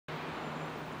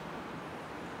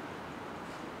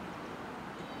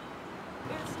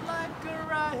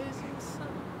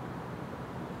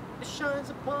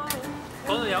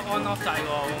嗰度有 on off 掣喎，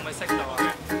會唔會熄咗嘅？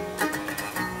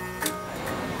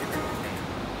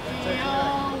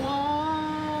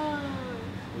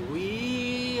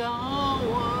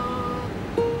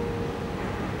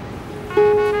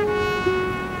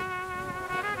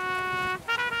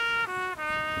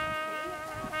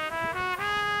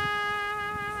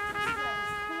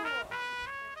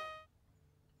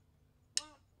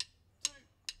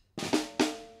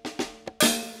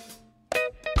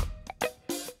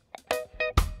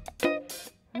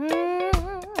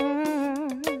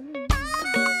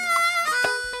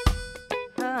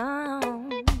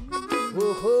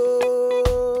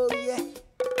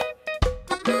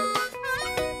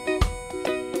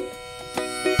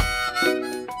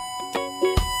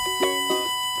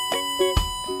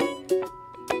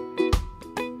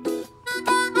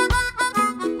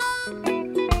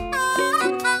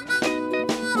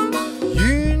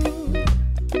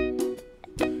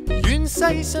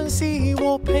 世上是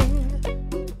和平，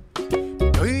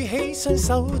舉起雙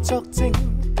手作證，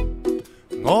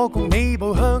我共你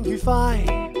步向愉快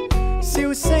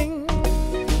笑聲。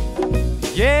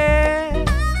夜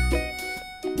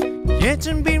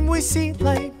盡便會是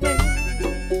黎明，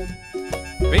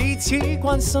彼此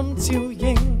關心照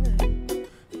應，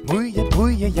每日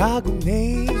也共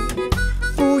你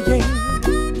呼應，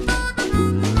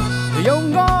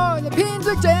用愛嚟編織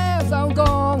這首歌。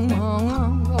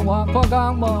劃破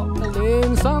隔膜，亂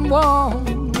心窩，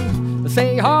四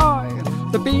海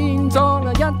就變作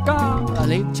一家，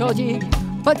你錯意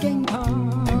不驚怕。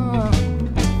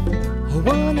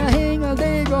溫馨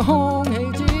的個空氣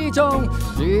之中，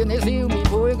與你笑面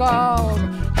配角，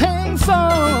輕鬆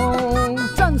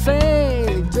珍惜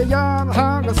這一刻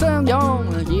嘅相擁，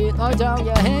熱愛就要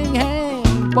輕輕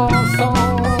播送。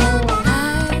愛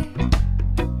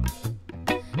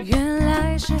原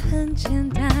來是很簡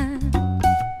單。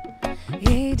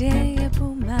 一點也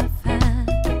不麻煩，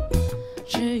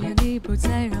只要你不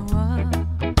再讓我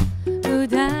孤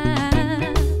單。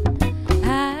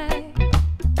愛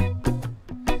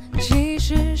其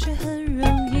實是很容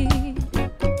易，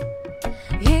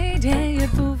一點也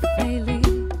不費力，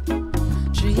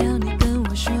只要你跟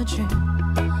我說句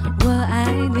我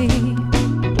愛你。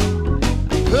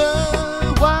渴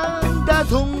望大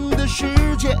同的世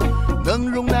界，能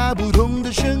容納不同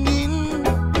的聲音。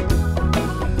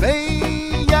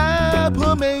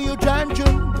 沒有戰爭，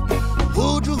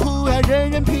互助互愛，人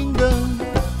人平等。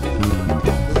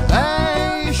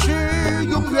愛是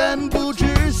永遠不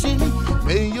止息，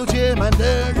沒有結滿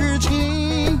的日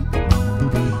期。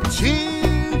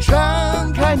請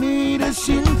敞開你的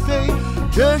心扉，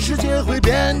這世界會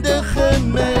變得很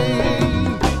美。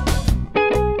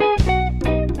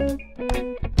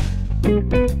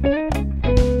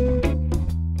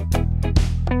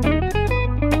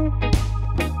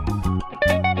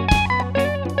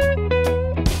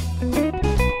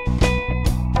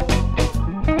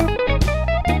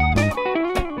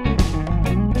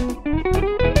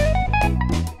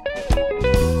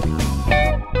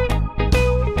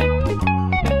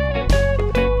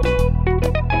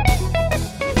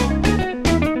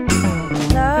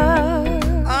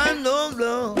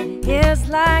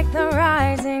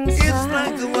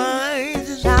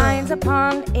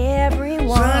 Upon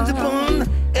everyone,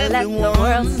 let the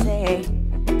world say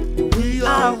we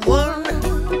are one.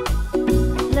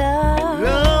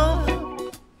 Love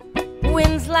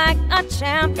wins like a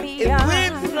champion. It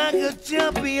wins like a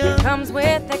champion. It comes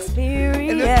with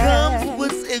experience. And it comes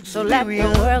with experience. So let the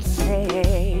world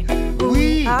say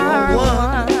we are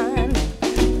one.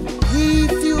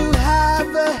 If you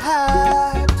have a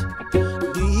heart,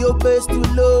 do your best to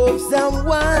love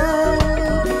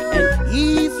someone.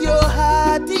 If your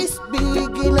heart is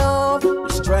big enough,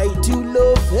 just try to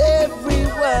love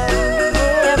everyone.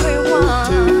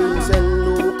 Terms and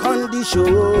no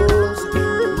conditions.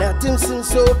 Nothing seems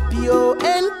so pure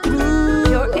and true.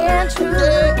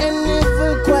 There ain't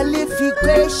never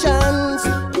qualifications.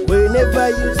 Whenever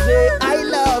you say I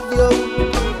love you.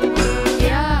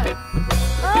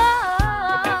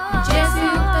 जैसे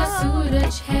उगता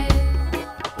सूरज है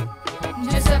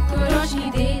जो सबको रोशनी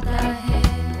देता है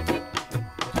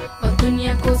और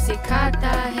दुनिया को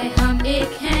सिखाता है हम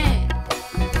एक हैं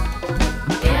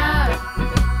प्यार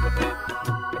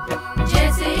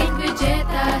जैसे एक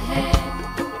विजेता है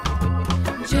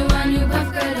जो अनुभव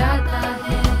कराता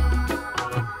है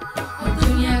और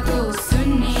दुनिया को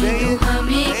सुनने दो हम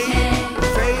एक हैं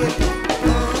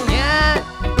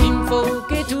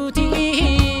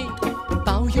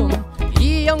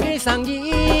生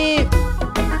意，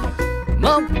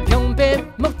莫強迫，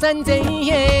莫真正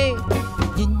嘅，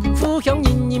然然呼向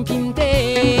人人平等。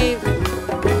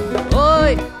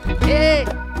哎嘿，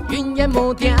云烟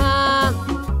无定，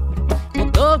我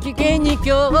多去给你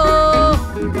叫，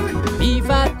批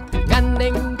发眼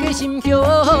睛的心胸，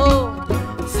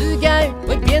世界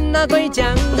会变哪鬼讲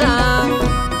啊？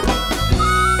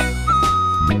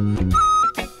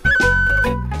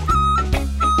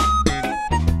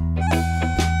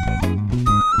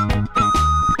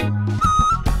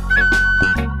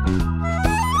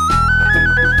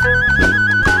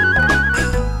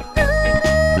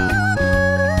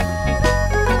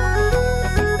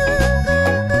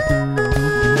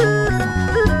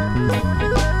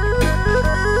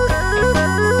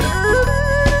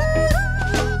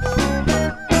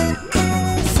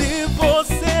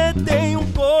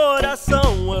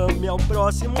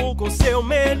 Próximo com seu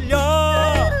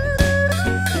melhor.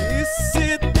 E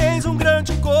se tens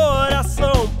grande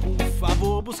coração, por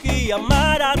favor, busque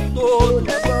amar a todos.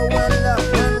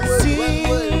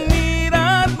 Sin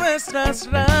mirar nuestras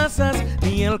razas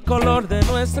ni el color de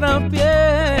nuestra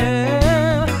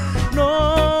piel.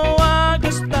 No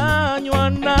hagas daño a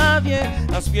nadie,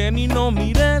 haz bien y no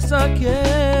mires a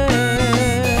quién.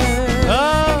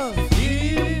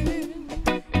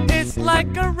 It's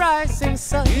like a rising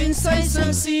sun.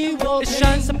 It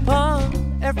shines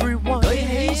upon everyone.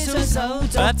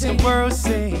 Let the world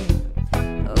sing.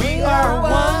 We are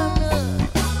one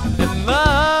in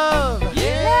love.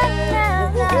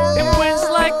 It wins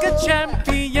like a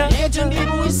champion,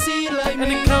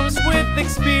 and it comes with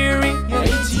experience.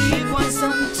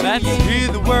 Let's hear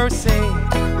the world say.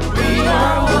 We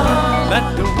are